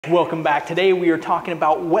Welcome back. Today we are talking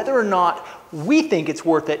about whether or not we think it's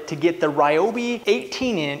worth it to get the Ryobi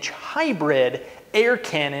 18-inch hybrid air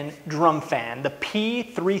cannon drum fan, the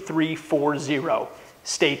P3340.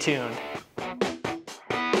 Stay tuned.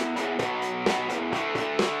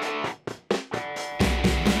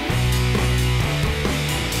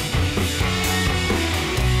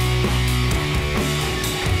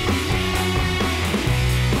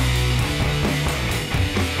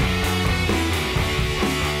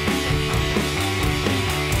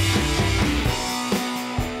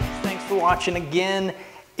 Watching again.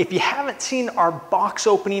 If you haven't seen our box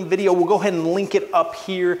opening video, we'll go ahead and link it up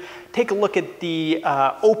here. Take a look at the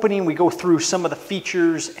opening. We go through some of the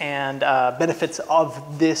features and benefits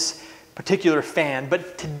of this particular fan.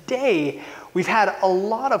 But today we've had a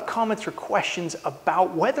lot of comments or questions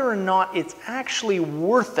about whether or not it's actually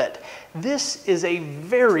worth it. This is a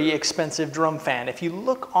very expensive drum fan. If you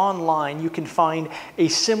look online, you can find a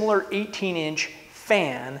similar 18-inch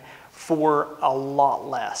fan for a lot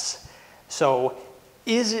less. So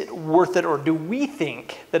is it worth it, or do we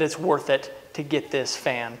think that it's worth it to get this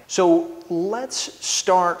fan? So let's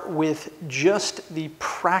start with just the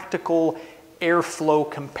practical airflow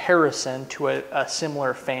comparison to a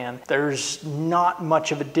similar fan. There's not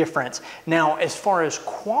much of a difference. Now, as far as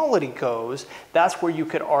quality goes, that's where you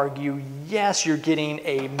could argue, yes, you're getting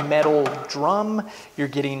a metal drum, you're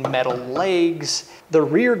getting metal legs, the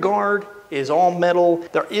rear guard is all metal.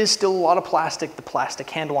 There is still a lot of plastic, the plastic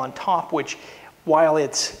handle on top, which while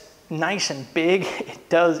it's nice and big,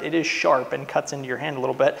 it is sharp and cuts into your hand a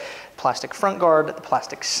little bit. Plastic front guard, the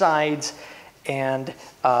plastic sides, and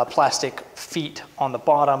plastic feet on the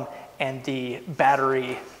bottom, and the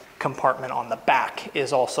battery compartment on the back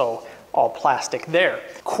is also all plastic there.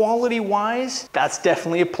 Quality-wise, that's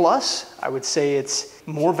definitely a plus. I would say it's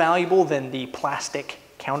more valuable than the plastic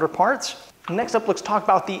counterparts. Next up, let's talk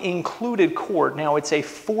about the included cord. Now, it's a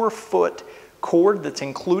 4-foot cord that's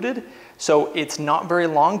included, so it's not very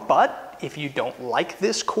long, but if you don't like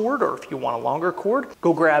this cord, or if you want a longer cord,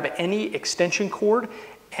 go grab any extension cord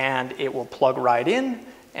and it will plug right in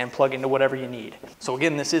and plug into whatever you need. So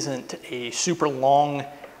again, this isn't a super long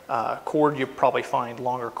cord. You'll probably find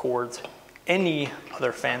longer cords. Any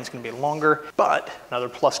other fan's gonna be longer, but another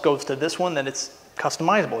plus goes to this one, that it's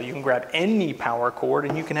customizable. You can grab any power cord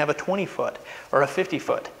and you can have a 20-foot or a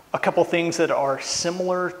 50-foot. A couple things that are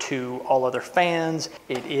similar to all other fans: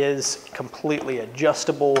 it is completely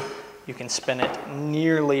adjustable. You can spin it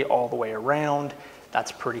nearly all the way around.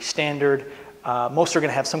 That's pretty standard. Most are going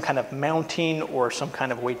to have some kind of mounting or some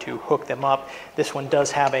kind of way to hook them up. This one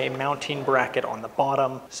does have a mounting bracket on the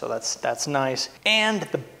bottom, so that's nice. And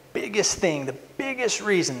the biggest thing, the biggest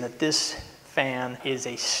reason that this fan is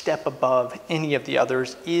a step above any of the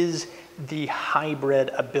others is the hybrid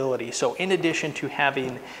ability. So in addition to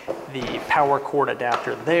having the power cord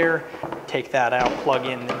adapter there, take that out, plug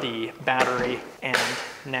in the battery, and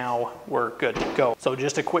now we're good to go. So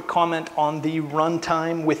just a quick comment on the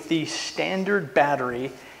runtime with the standard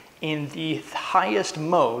battery. In the highest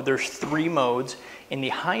mode, there's 3 modes. In the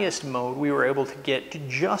highest mode, we were able to get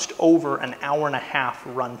just over an hour-and-a-half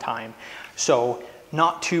runtime. So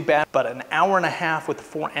not too bad, but an hour-and-a-half with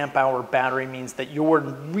a 4-amp-hour battery means that you're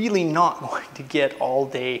really not going to get all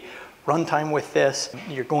day runtime with this.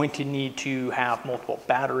 You're going to need to have multiple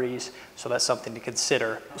batteries, so that's something to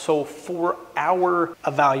consider. So for our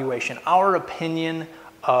evaluation, our opinion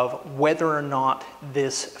of whether or not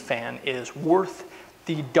this fan is worth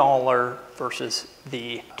the dollar versus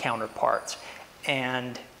the counterparts,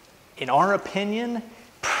 and in our opinion,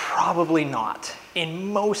 probably not.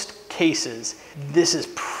 In most cases, this is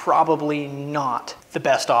probably not the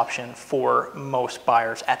best option for most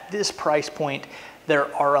buyers. At this price point,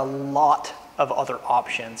 there are a lot of other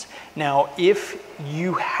options. Now, if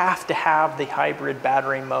you have to have the hybrid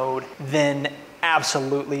battery mode, then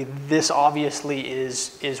absolutely, this obviously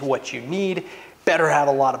is what you need. Better have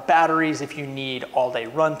a lot of batteries if you need all-day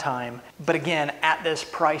runtime. But again, at this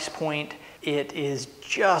price point, it is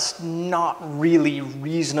just not really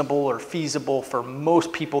reasonable or feasible for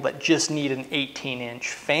most people that just need an 18-inch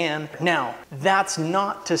fan. Now, that's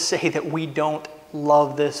not to say that we don't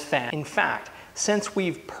love this fan. In fact, since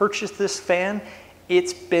we've purchased this fan,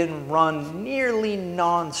 it's been run nearly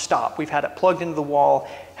non-stop. We've had it plugged into the wall,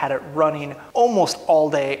 had it running almost all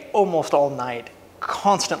day, almost all night,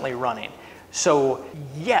 constantly running. So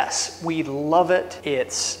yes, we love it.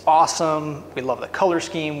 It's awesome. We love the color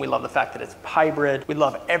scheme. We love the fact that it's hybrid. We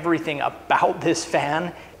love everything about this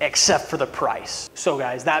fan except for the price. So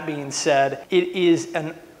guys, that being said, it is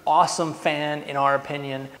an awesome fan in our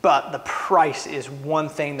opinion, but the price is one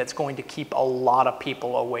thing that's going to keep a lot of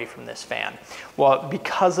people away from this fan. Well,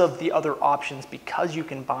 because of the other options, because you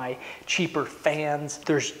can buy cheaper fans,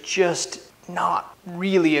 there's just not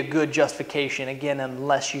really a good justification, again,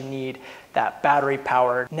 unless you need that battery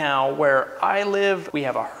power. Now, where I live, we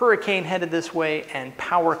have a hurricane headed this way and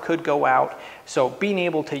power could go out. So being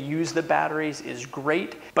able to use the batteries is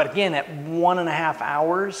great. But again, at 1.5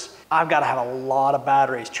 hours, I've got to have a lot of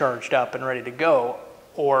batteries charged up and ready to go,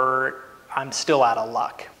 or I'm still out of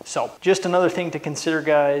luck. So just another thing to consider,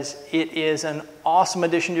 guys. It is an awesome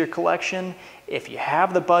addition to your collection. If you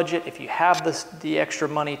have the budget, if you have the extra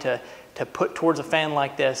money to put towards a fan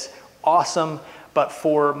like this, awesome. But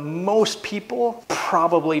for most people,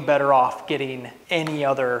 probably better off getting any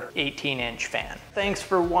other 18-inch fan. Thanks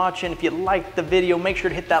for watching. If you liked the video, make sure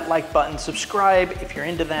to hit that like button, subscribe if you're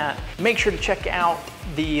into that. Make sure to check out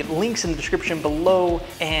the links in the description below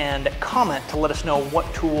and comment to let us know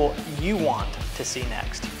what tool you want to see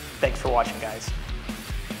next. Thanks for watching, guys.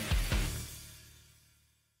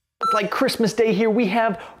 It's like Christmas Day here. We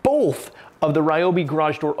have both of the Ryobi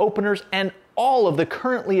garage door openers and all of the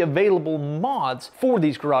currently available mods for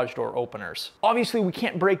these garage door openers. Obviously, we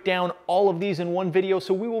can't break down all of these in one video,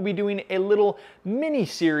 so we will be doing a little mini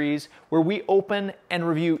series where we open and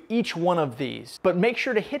review each one of these. But make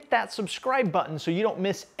sure to hit that subscribe button so you don't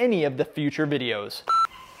miss any of the future videos.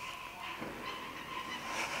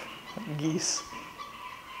 Geese.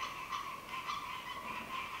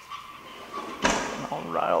 All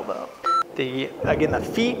riled up. Again, the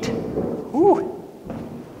feet. Ooh.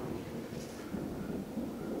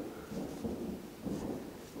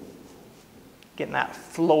 Getting that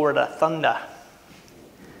Florida thunder.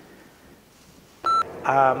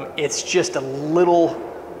 It's just a little,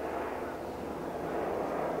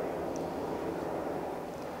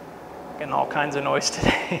 getting all kinds of noise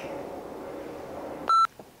today.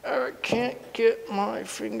 I can't get my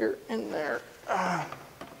finger in there.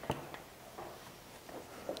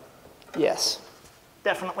 Yes,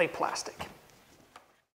 definitely plastic.